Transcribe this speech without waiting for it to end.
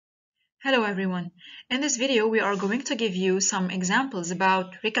Hello everyone. In this video, we are going to give you some examples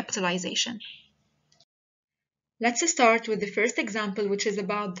about recapitalization. Let's start with the first example, which is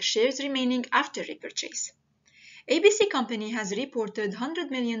about the shares remaining after repurchase. ABC Company has reported $100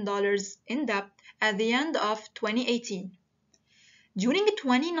 million in debt at the end of 2018. During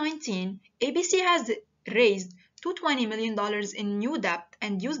 2019, ABC has raised $220 million in new debt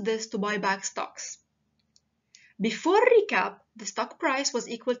and used this to buy back stocks. Before recap, the stock price was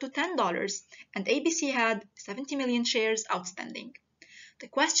equal to $10 and ABC had 70 million shares outstanding. The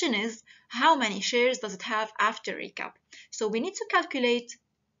question is, how many shares does it have after recap? So we need to calculate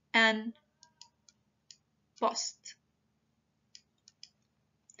N post.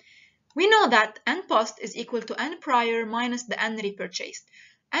 We know that N post is equal to N prior minus the N repurchased.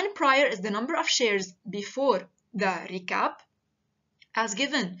 N prior is the number of shares before the recap. As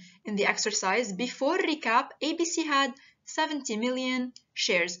given in the exercise, before recap, ABC had 70 million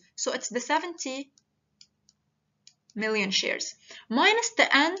shares. So it's the 70 million shares minus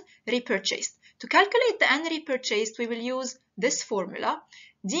the N repurchased. To calculate the N repurchased, we will use this formula,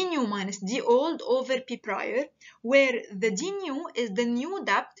 D new minus D old over P prior, where the D new is the new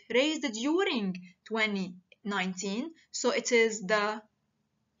debt raised during 2019. So it is the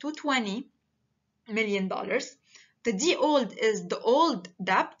 $220 million. The D old is the old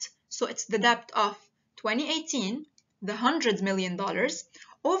debt, so it's the debt of 2018, the $100 million,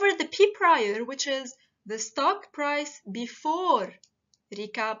 over the P prior, which is the stock price before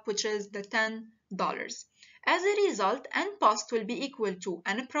recap, which is the $10. As a result, N post will be equal to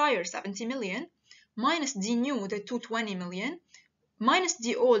N prior 70 million minus D new, the 220 million, minus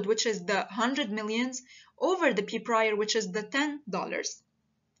D old, which is the 100 millions, over the P prior, which is the $10.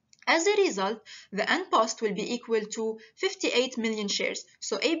 As a result, the N post will be equal to 58 million shares.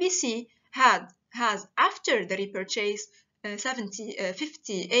 So ABC has, after the repurchase,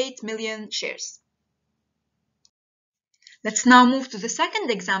 58 million shares. Let's now move to the second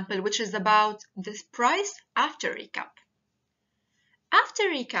example, which is about the price after recap. After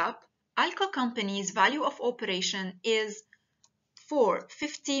recap, Alco Company's value of operation is for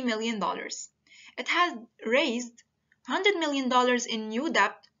 $50 million. It has raised $100 million in new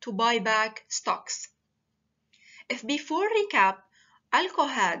debt to buy back stocks. If before recap, Alco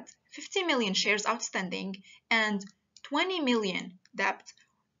had 50 million shares outstanding and 20 million debt,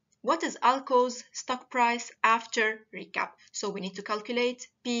 what is Alco's stock price after recap? So we need to calculate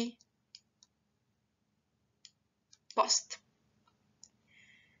P post.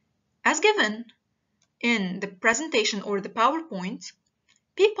 As given in the presentation or the PowerPoint,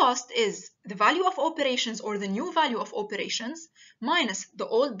 P post is the value of operations or the new value of operations minus the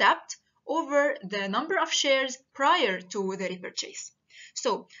old debt over the number of shares prior to the repurchase.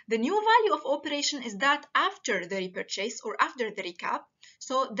 So the new value of operation is that after the repurchase or after the recap.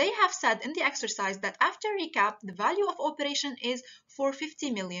 So they have said in the exercise that after recap, the value of operation is for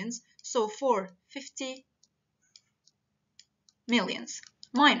 50 millions. So for 50 millions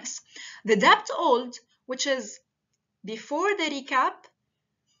minus the debt old, which is before the recap,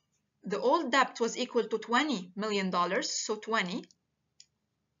 the old debt was equal to $20 million, so 20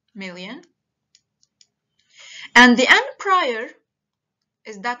 million. And the N prior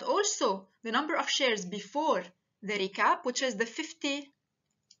is that also the number of shares before the recap, which is the 50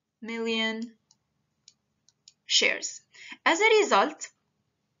 million shares. As a result,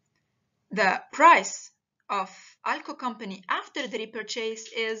 the price of Alco Company after the repurchase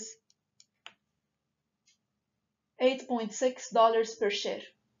is $8.6 per share.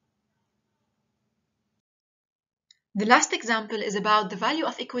 The last example is about the value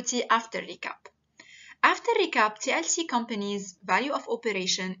of equity after recap. After recap, TLC Company's value of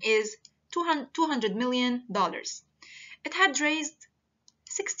operation is $200 million. It had raised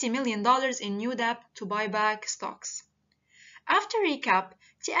 $60 million in new debt to buy back stocks. After recap,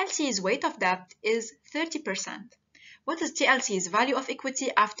 TLC's weight of debt is 30%. What is TLC's value of equity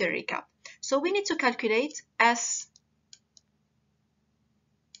after recap? So we need to calculate S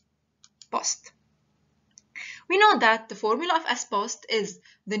post. We know that the formula of S post is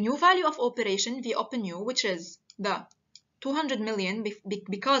the new value of operation V open U, which is the 200 million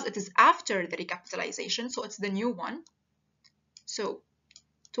because it is after the recapitalization, so it's the new one. So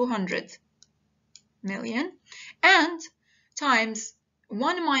 200 million and times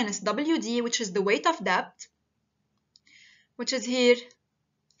 1 minus WD, which is the weight of debt, which is here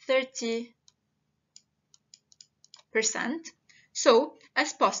 30%. So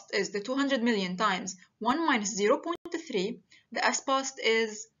S post is the 200 million times 1 minus 0.3. The S post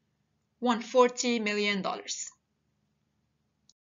is $140 million.